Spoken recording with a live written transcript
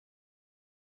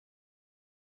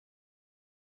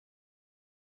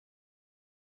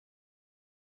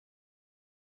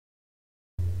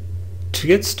To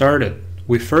get started,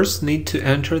 we first need to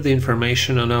enter the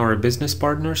information on our business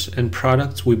partners and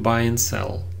products we buy and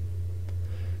sell.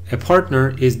 A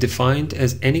partner is defined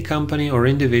as any company or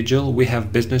individual we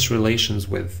have business relations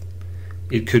with.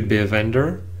 It could be a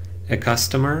vendor, a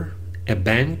customer, a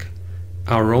bank,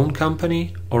 our own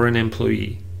company, or an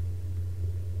employee.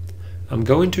 I'm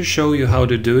going to show you how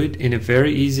to do it in a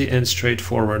very easy and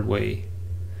straightforward way.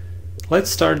 Let's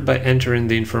start by entering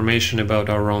the information about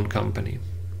our own company.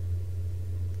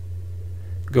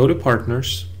 Go to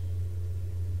Partners,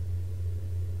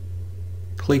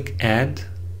 click Add,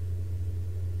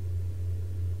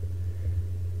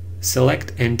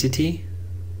 select Entity,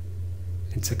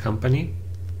 it's a company,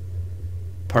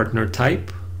 Partner Type,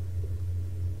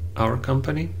 our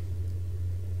company.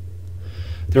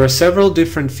 There are several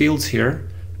different fields here,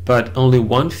 but only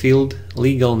one field,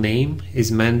 legal name,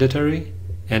 is mandatory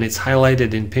and it's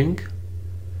highlighted in pink.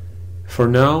 For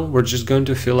now, we're just going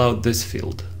to fill out this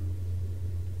field.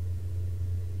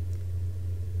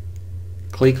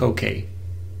 Click OK.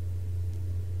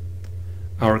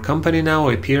 Our company now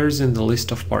appears in the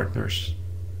list of partners.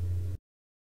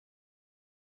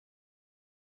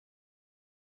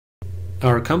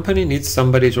 Our company needs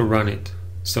somebody to run it,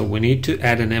 so we need to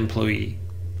add an employee.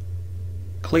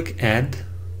 Click Add,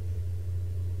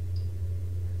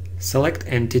 select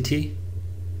Entity,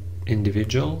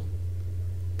 Individual,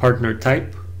 Partner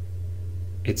Type,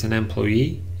 it's an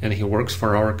employee and he works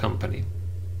for our company.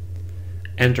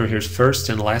 Enter his first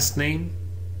and last name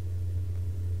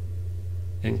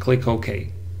and click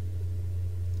OK.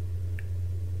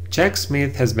 Jack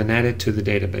Smith has been added to the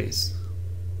database.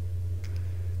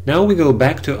 Now we go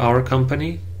back to our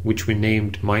company, which we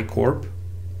named MyCorp.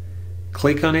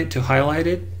 Click on it to highlight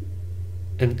it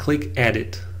and click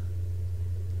Edit.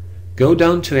 Go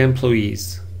down to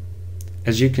Employees.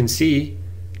 As you can see,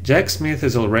 Jack Smith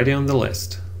is already on the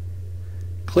list.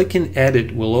 Clicking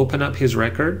Edit will open up his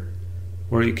record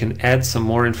where you can add some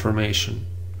more information.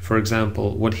 For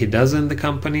example, what he does in the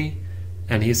company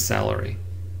and his salary.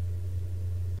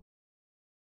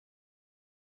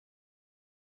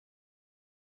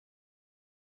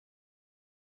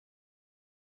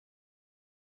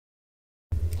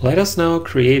 Let us now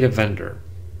create a vendor.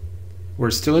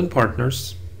 We're still in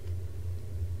Partners.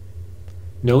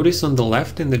 Notice on the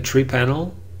left in the tree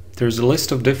panel, there's a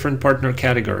list of different partner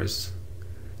categories.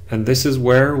 And this is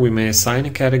where we may assign a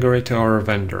category to our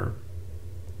vendor.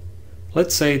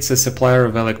 Let's say it's a supplier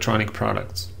of electronic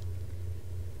products.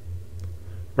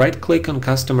 Right-click on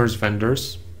Customers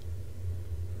Vendors,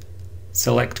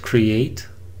 select Create,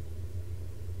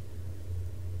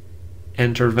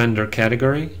 enter vendor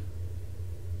category,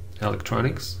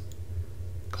 Electronics,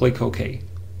 click OK.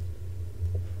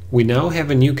 We now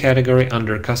have a new category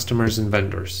under Customers and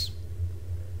Vendors.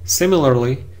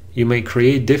 Similarly, you may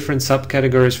create different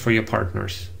subcategories for your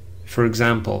partners. For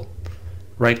example,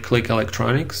 right-click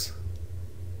Electronics,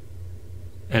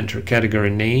 enter category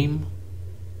name,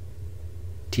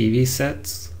 TV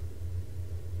sets,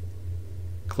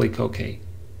 click OK.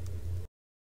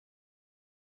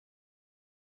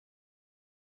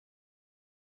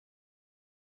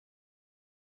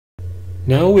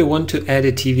 Now we want to add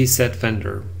a TV set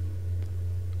vendor.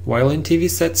 While in TV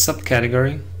set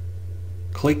subcategory,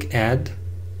 click Add,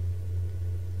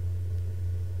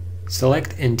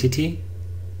 select Entity,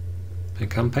 a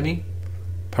company,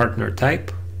 Partner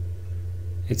Type,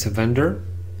 it's a vendor,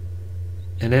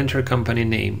 and enter company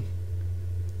name.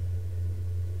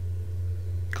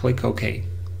 Click OK.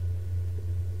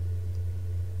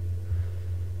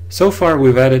 So far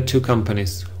we've added two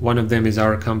companies. One of them is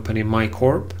our company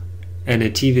MyCorp and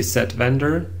a TV set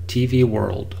vendor, TV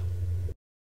World.